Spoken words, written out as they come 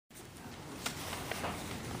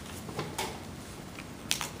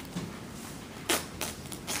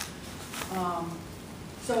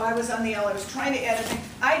So I was on the L, I was trying to edit things.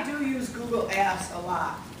 I do use Google Apps a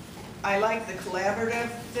lot. I like the collaborative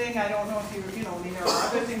thing. I don't know if you know, I mean, there are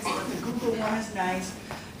other things, but the Google one is nice.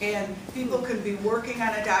 And people could be working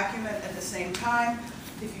on a document at the same time.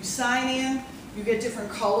 If you sign in, you get different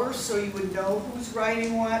colors so you would know who's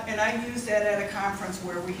writing what. And I used that at a conference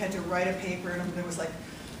where we had to write a paper and there was like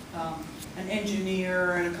an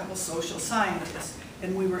engineer and a couple social scientists.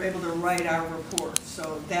 And we were able to write our report.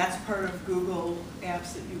 So that's part of Google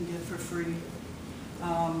Apps that you can get for free.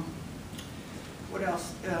 What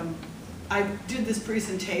else? I did this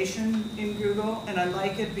presentation in Google, and I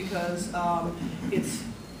like it because it's,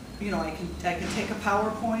 you know, I can take a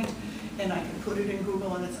PowerPoint and I can put it in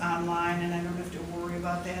Google and it's online, and I don't have to worry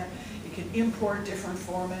about that. You can import different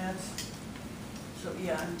formats. So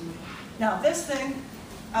yeah. Now this thing,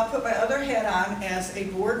 I'll put my other hat on as a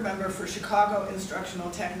board member for Chicago Instructional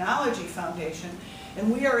Technology Foundation, and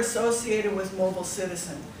we are associated with Mobile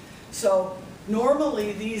Citizen. So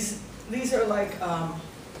normally these are like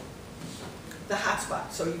the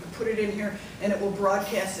hotspot. So you can put it in here and it will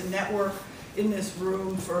broadcast a network in this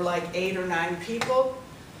room for like 8 or 9 people.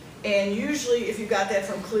 And usually if you got that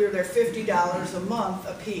from Clear, they're $50 a month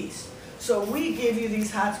a piece. So we give you these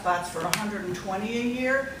hotspots for $120 a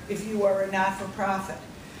year if you are a not-for-profit.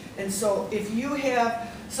 And so if you have,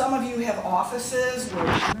 some of you have offices where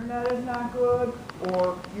the internet is not good,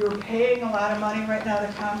 or you're paying a lot of money right now to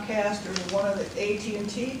Comcast or one of the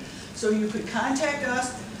AT&T, so you could contact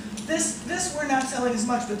us. This we're not selling as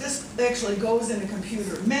much, but this actually goes in a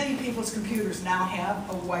computer. Many people's computers now have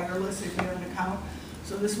a wireless if you have an account,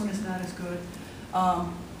 so this one is not as good.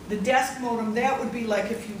 The desk modem, that would be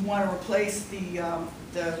like if you want to replace the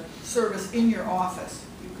service in your office,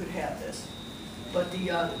 you could have this. But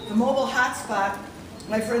the mobile hotspot,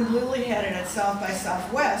 my friend Lily had it at South by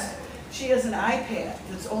Southwest. She has an iPad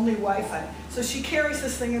that's only Wi-Fi. So she carries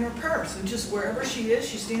this thing in her purse, and just wherever she is,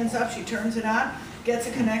 she stands up, she turns it on, gets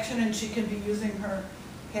a connection, and she can be using her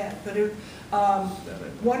hat. But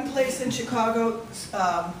one place in Chicago,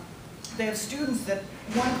 they have students that,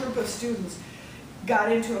 one group of students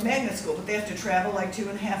got into a magnet school, but they have to travel like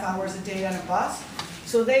 2.5 hours a day on a bus.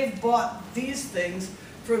 So they've bought these things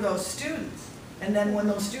for those students. And then when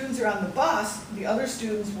those students are on the bus, the other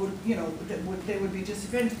students would, you know, they would be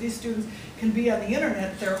disadvantaged. These students can be on the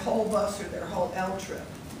internet their whole bus or their whole L trip.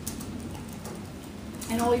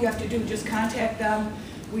 And all you have to do, just contact them.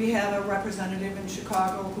 We have a representative in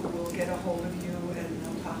Chicago who will get a hold of you and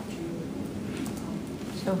they'll talk to you.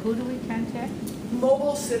 So who do we contact?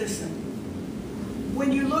 Mobile Citizen.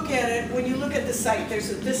 When you look at it, when you look at the site, this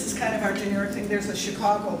is kind of our generic thing. There's a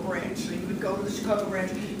Chicago branch, so you would go to the Chicago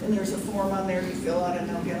branch, and there's a form on there you fill out, and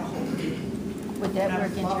they'll get a hold of you. Would that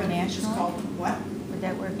work internationally? What? Would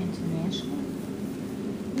that work internationally?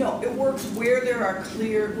 No, it works where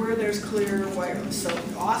there's clear wireless. So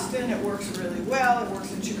in Austin, it works really well. It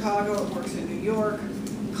works in Chicago. It works in New York.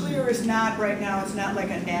 Clear is not right now. It's not like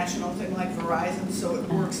a national thing like Verizon. So it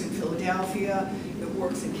works in Philadelphia. It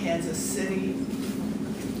works in Kansas City.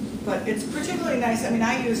 But it's particularly nice. I mean,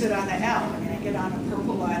 I use it on the L. I mean, I get on a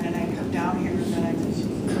purple line and I come down here and then I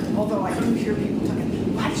just, although I do hear people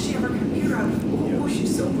talking, why does she have her computer on? Oh,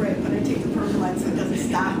 she's so brave. But I take the purple line so it doesn't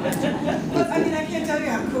stop. But I mean, I can't tell you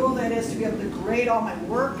how cool that is to be able to grade all my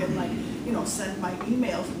work and, like, you know, send my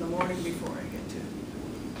emails in the morning before I get to.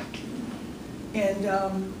 And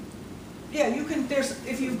yeah, you can.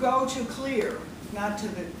 If you go to Clear, not to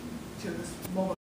this mobile.